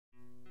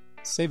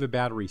Save a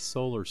battery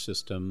solar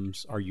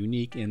systems are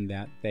unique in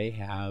that they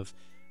have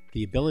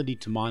the ability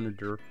to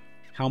monitor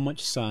how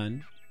much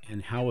sun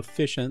and how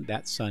efficient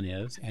that sun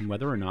is and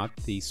whether or not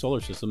the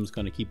solar system is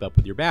going to keep up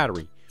with your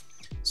battery.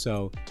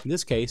 So in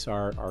this case,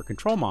 our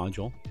control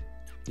module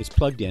is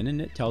plugged in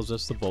and it tells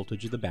us the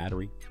voltage of the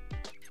battery.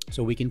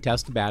 So we can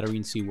test the battery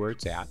and see where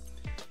it's at.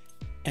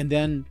 And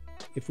then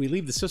if we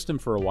leave the system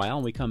for a while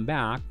and we come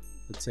back,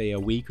 let's say a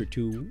week or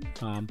two,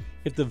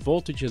 if the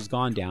voltage has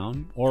gone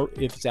down, or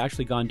if it's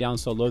actually gone down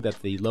so low that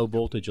the low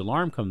voltage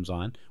alarm comes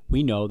on,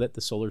 we know that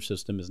the solar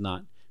system is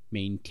not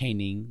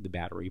maintaining the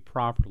battery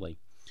properly.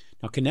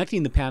 Now,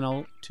 connecting the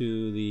panel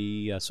to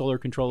the solar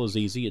control is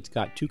easy. It's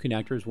got two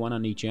connectors, one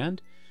on each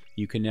end.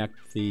 You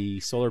connect the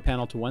solar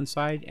panel to one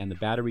side and the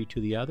battery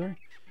to the other,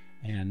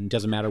 and it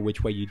doesn't matter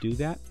which way you do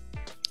that.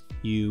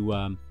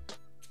 In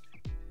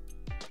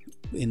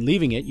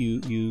leaving it,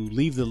 you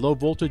leave the low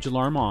voltage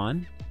alarm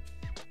on,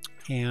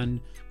 and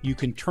you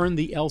can turn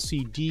the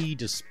LCD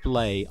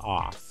display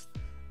off.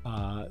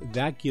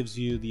 That gives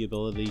you the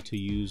ability to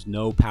use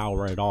no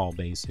power at all,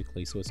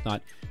 basically. So it's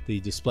not, the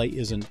display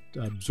isn't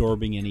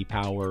absorbing any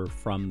power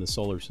from the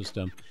solar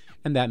system,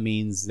 and that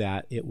means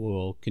that it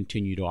will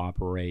continue to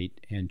operate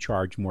and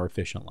charge more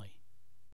efficiently.